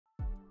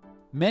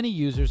Many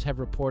users have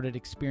reported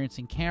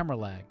experiencing camera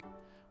lag,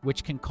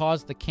 which can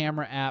cause the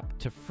camera app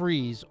to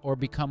freeze or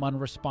become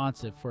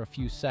unresponsive for a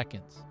few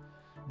seconds.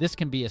 This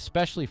can be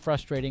especially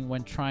frustrating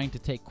when trying to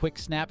take quick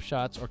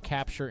snapshots or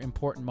capture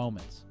important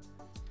moments.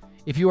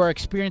 If you are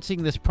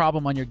experiencing this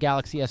problem on your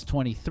Galaxy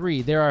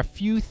S23, there are a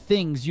few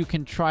things you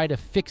can try to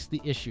fix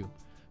the issue.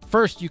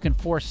 First, you can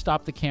force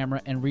stop the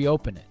camera and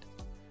reopen it.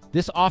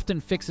 This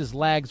often fixes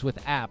lags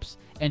with apps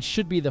and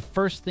should be the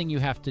first thing you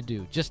have to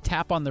do. Just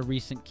tap on the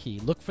recent key,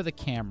 look for the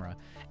camera,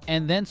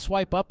 and then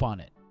swipe up on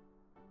it.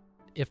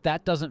 If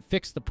that doesn't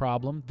fix the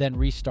problem, then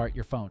restart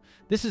your phone.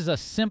 This is a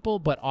simple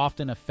but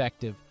often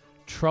effective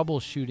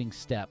troubleshooting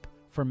step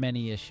for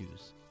many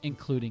issues,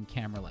 including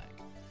camera lag.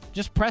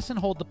 Just press and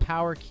hold the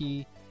power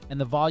key and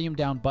the volume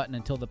down button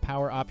until the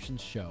power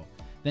options show.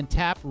 Then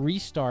tap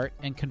restart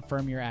and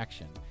confirm your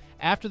action.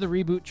 After the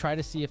reboot, try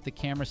to see if the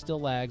camera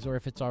still lags or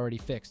if it's already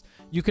fixed.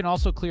 You can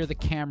also clear the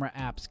camera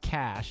app's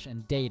cache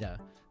and data.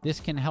 This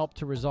can help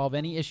to resolve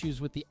any issues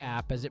with the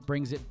app as it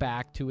brings it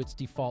back to its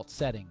default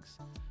settings.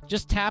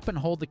 Just tap and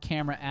hold the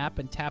camera app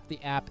and tap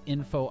the app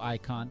info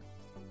icon.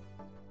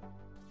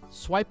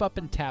 Swipe up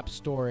and tap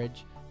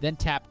storage, then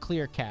tap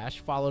clear cache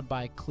followed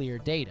by clear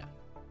data.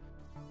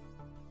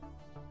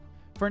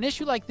 For an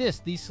issue like this,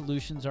 these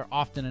solutions are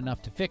often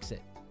enough to fix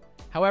it.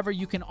 However,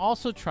 you can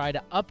also try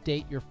to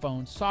update your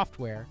phone's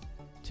software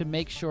to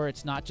make sure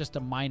it's not just a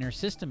minor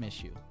system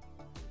issue.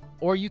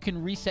 Or you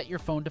can reset your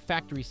phone to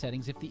factory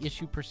settings if the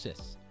issue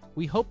persists.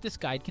 We hope this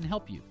guide can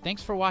help you.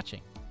 Thanks for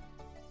watching.